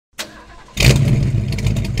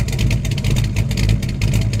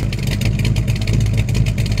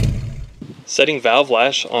setting valve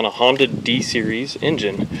lash on a Honda D series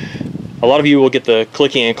engine. A lot of you will get the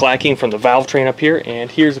clicking and clacking from the valve train up here,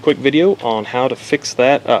 and here's a quick video on how to fix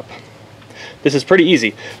that up. This is pretty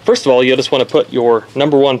easy. First of all, you'll just want to put your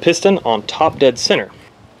number one piston on top dead center.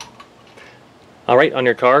 Alright, on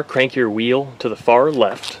your car, crank your wheel to the far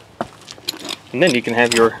left, and then you can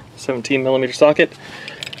have your 17mm socket.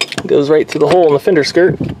 It goes right through the hole in the fender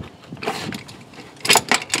skirt.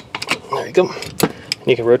 There you go. And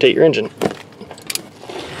you can rotate your engine.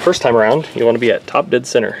 First time around, you want to be at top dead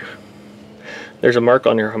center. There's a mark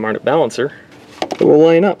on your harmonic balancer that will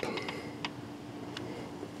line up.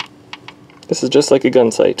 This is just like a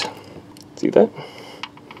gun sight. See that?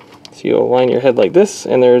 So you'll line your head like this,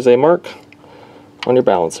 and there's a mark on your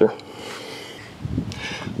balancer.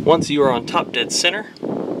 Once you are on top dead center,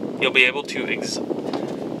 you'll be able to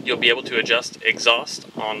adjust exhaust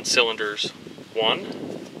on cylinders 1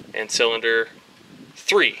 and cylinder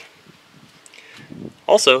 3.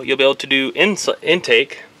 Also, you'll be able to do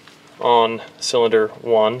intake on cylinder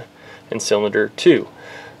 1 and cylinder 2.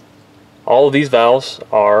 All of these valves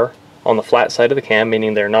are on the flat side of the cam,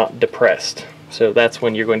 meaning they're not depressed. So that's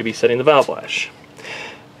when you're going to be setting the valve lash.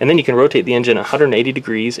 And then you can rotate the engine 180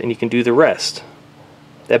 degrees and you can do the rest.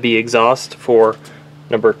 That'd be exhaust for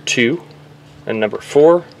number 2 and number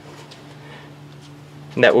 4.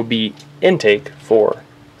 And that would be intake for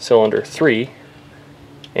cylinder 3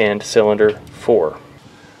 and cylinder 4.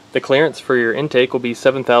 The clearance for your intake will be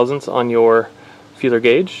 7 thousandths on your feeler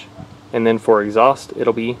gauge, and then for exhaust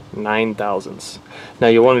it'll be 9 thousandths. Now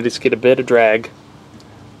you'll want to just get a bit of drag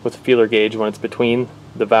with the feeler gauge when it's between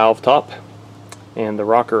the valve top and the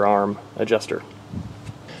rocker arm adjuster.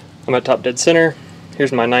 I'm at top dead center.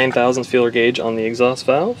 Here's my 9 thousandths feeler gauge on the exhaust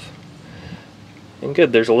valve. And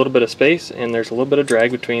good, there's a little bit of space and there's a little bit of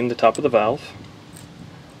drag between the top of the valve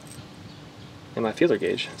and my feeler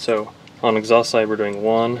gauge. So on exhaust side we're doing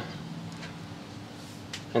 1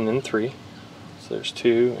 and then 3. So there's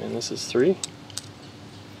 2 and this is 3.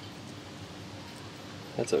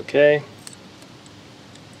 That's okay.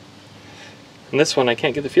 And this one I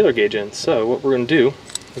can't get the feeler gauge in, so what we're going to do,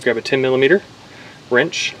 we'll grab a 10mm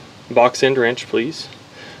wrench, box end wrench please,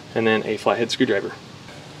 and then a flathead screwdriver.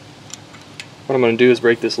 What I'm going to do is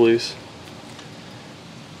break this loose.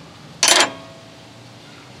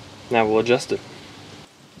 Now we'll adjust it.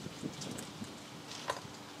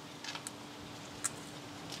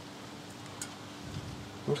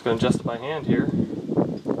 I'm just going to adjust it by hand here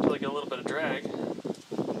until I get a little bit of drag.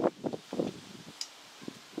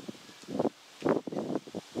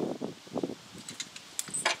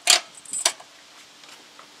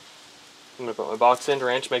 I'm going to put my box end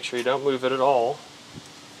wrench, make sure you don't move it at all.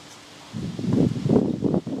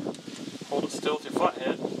 Hold it still with your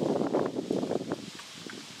flathead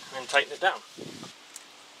and tighten it down.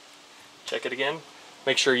 Check it again.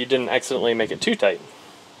 Make sure you didn't accidentally make it too tight.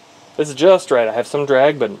 This is just right. I have some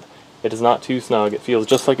drag, but it is not too snug. It feels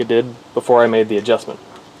just like it did before I made the adjustment.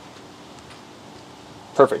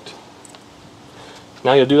 Perfect.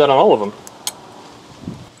 Now you'll do that on all of them.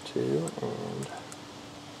 2 and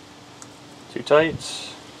 2 tight,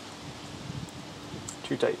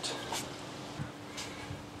 2 tight.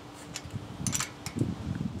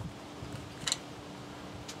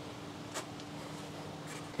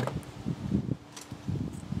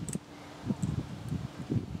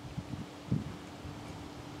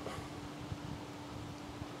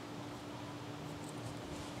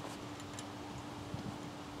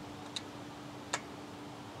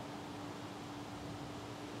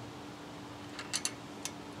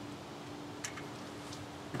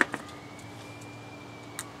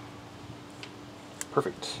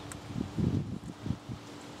 Perfect.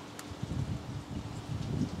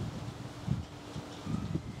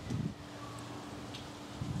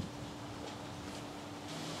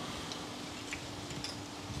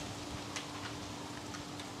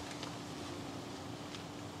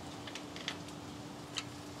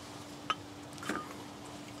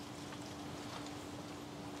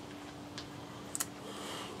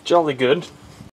 Jolly good.